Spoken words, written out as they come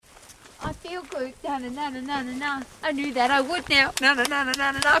feel good. No. I knew that I would now.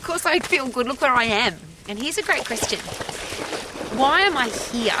 No. Of course I feel good. Look where I am. And here's a great question. Why am I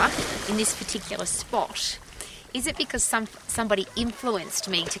here in this particular spot? Is it because somebody influenced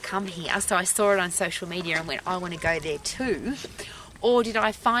me to come here? So I saw it on social media and went, I want to go there too. Or did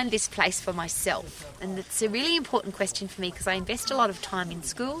I find this place for myself? And it's a really important question for me because I invest a lot of time in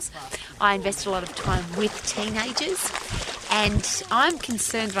schools. I invest a lot of time with teenagers. And I'm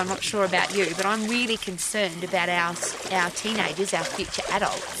concerned, I'm not sure about you, but I'm really concerned about our teenagers, our future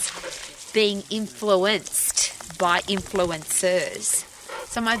adults, being influenced by influencers.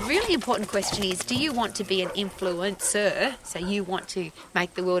 So my really important question is, do you want to be an influencer? So you want to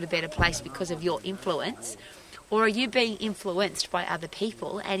make the world a better place because of your influence? Or are you being influenced by other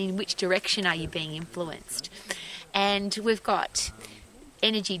people, and in which direction are you being influenced? And we've got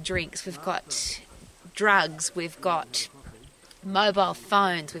energy drinks, we've got drugs, we've got mobile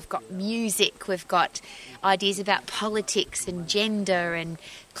phones, we've got music, we've got ideas about politics and gender and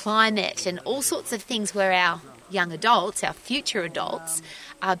climate and all sorts of things where our young adults, our future adults,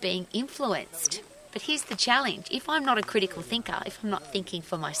 are being influenced. But here's the challenge. If I'm not a critical thinker, if I'm not thinking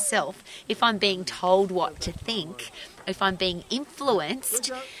for myself, if I'm being told what to think, if I'm being influenced,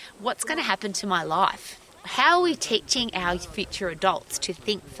 what's going to happen to my life? How are we teaching our future adults to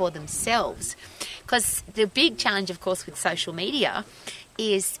think for themselves? Because the big challenge, of course, with social media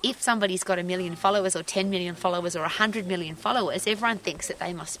is if somebody's got 1 million followers or 10 million followers or 100 million followers, everyone thinks that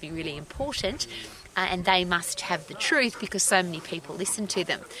they must be really important. And they must have the truth because so many people listen to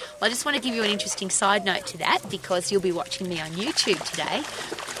them. Well, I just want to give you an interesting side note to that because you'll be watching me on YouTube today.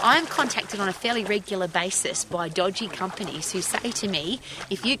 I'm contacted on a fairly regular basis by dodgy companies who say to me,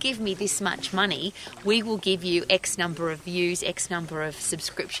 if you give me this much money, we will give you X number of views, X number of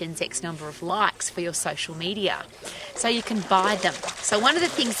subscriptions, X number of likes for your social media. So you can buy them. So one of the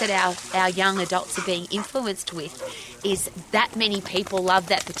things that our young adults are being influenced with is that many people love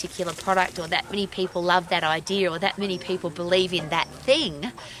that particular product, or that many people love that idea, or that many people believe in that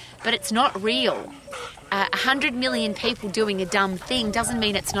thing, but it's not real. 100 million people doing a dumb thing doesn't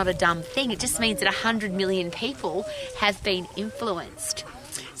mean it's not a dumb thing. It just means that 100 million people have been influenced.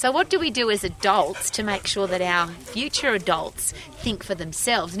 So what do we do as adults to make sure that our future adults think for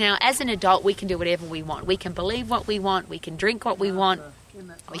themselves? Now, as an adult, we can do whatever we want. We can believe what we want. We can drink what we want.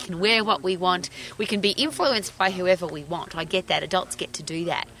 We can wear what we want. We can be influenced by whoever we want. I get that. Adults get to do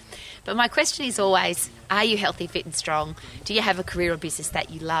that. But my question is always, are you healthy, fit and strong? Do you have a career or business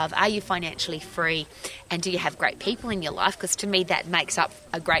that you love? Are you financially free? And do you have great people in your life? Because to me, that makes up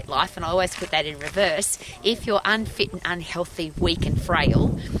a great life. And I always put that in reverse. If you're unfit and unhealthy, weak and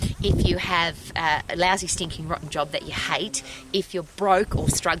frail, if you have a lousy, stinking, rotten job that you hate, if you're broke or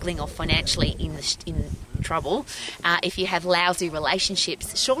struggling or financially in trouble, if you have lousy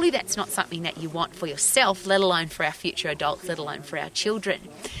relationships, surely that's not something that you want for yourself, let alone for our future adults, let alone for our children.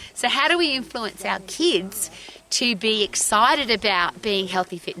 So how do we influence our kids to be excited about being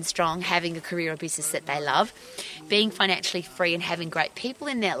healthy, fit and strong, having a career or business that they love, being financially free and having great people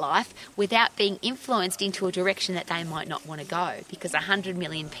in their life without being influenced into a direction that they might not want to go? Because 100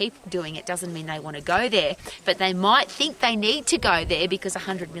 million people doing it doesn't mean they want to go there, but they might think they need to go there because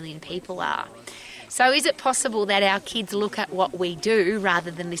 100 million people are. So is it possible that our kids look at what we do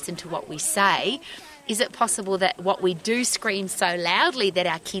rather than listen to what we say? Is it possible that what we do screams so loudly that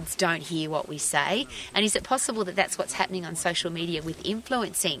our kids don't hear what we say? And is it possible that that's what's happening on social media with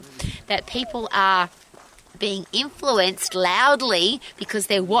influencing? That people are being influenced loudly because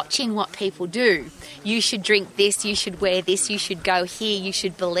they're watching what people do. You should drink this, you should wear this, you should go here, you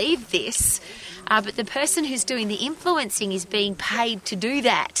should believe this. But the person who's doing the influencing is being paid to do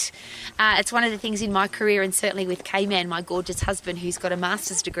that. It's one of the things in my career, and certainly with K-Man, my gorgeous husband, who's got a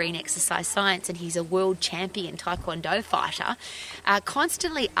master's degree in exercise science and he's a world champion taekwondo fighter,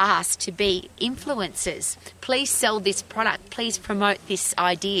 constantly asked to be influencers. Please sell this product. Please promote this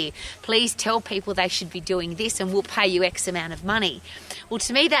idea. Please tell people they should be doing this and we'll pay you X amount of money. Well,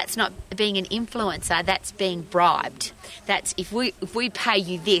 to me, that's not being an influencer. That's being bribed. That's if we pay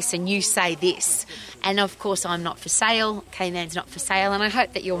you this and you say this. And of course, I'm not for sale. K-Man's not for sale. And I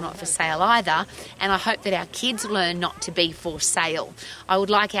hope that you're not for sale either. And I hope that our kids learn not to be for sale. I would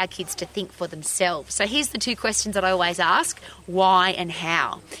like our kids to think for themselves. So here's the two questions that I always ask. Why and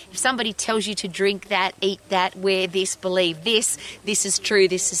how? If somebody tells you to drink that, eat that, wear this, believe this is true,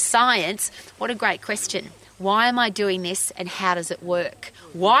 this is science, what a great question. Why am I doing this and how does it work?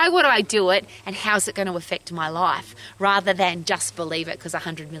 Why would I do it and how's it going to affect my life? Rather than just believe it because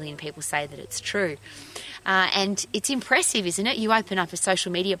 100 million people say that it's true. And it's impressive, isn't it? You open up a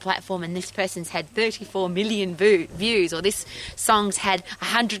social media platform and this person's had 34 million views, or this song's had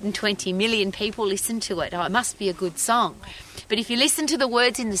 120 million people listen to it. Oh, it must be a good song. But if you listen to the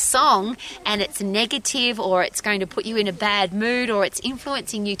words in the song and it's negative, or it's going to put you in a bad mood, or it's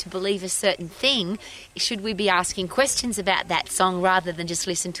influencing you to believe a certain thing, should we be asking questions about that song rather than just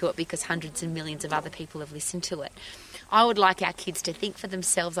listen to it because hundreds and millions of other people have listened to it? I would like our kids to think for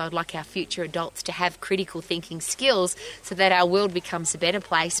themselves. I would like our future adults to have critical thinking skills so that our world becomes a better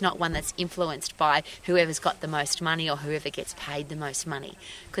place, not one that's influenced by whoever's got the most money or whoever gets paid the most money.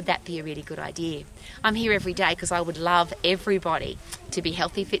 Could that be a really good idea? I'm here every day because I would love everybody to be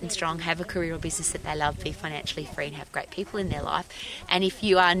healthy, fit and strong, have a career or business that they love, be financially free and have great people in their life. And if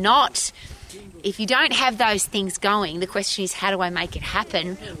you don't have those things going, the question is, how do I make it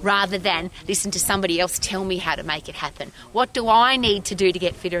happen, rather than listen to somebody else tell me how to make it happen. What do I need to do to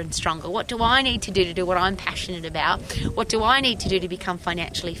get fitter and stronger? What do I need to do what I'm passionate about? What do I need to do to become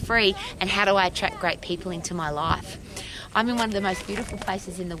financially free? And how do I attract great people into my life? I'm in one of the most beautiful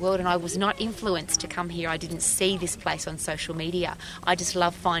places in the world, and I was not influenced to come here. I didn't see this place on social media. I just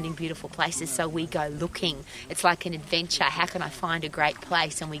love finding beautiful places, so we go looking. It's like an adventure. How can I find a great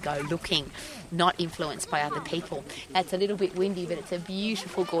place? And we go looking, not influenced by other people. It's a little bit windy, but it's a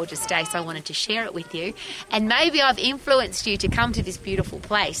beautiful, gorgeous day, so I wanted to share it with you. And maybe I've influenced you to come to this beautiful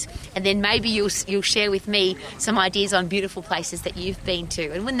place, and then maybe you'll share with me some ideas on beautiful places that you've been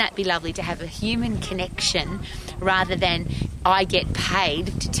to. And wouldn't that be lovely to have a human connection rather than I get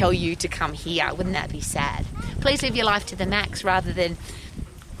paid to tell you to come here? Wouldn't that be sad? Please live your life to the max rather than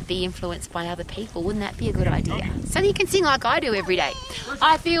be influenced by other people. Wouldn't that be a good idea? So you can sing like I do every day.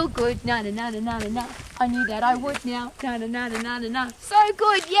 I feel good, na na na na na na. I knew that I would now, na na na na na na. So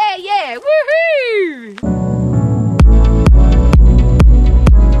good, yeah, woohoo!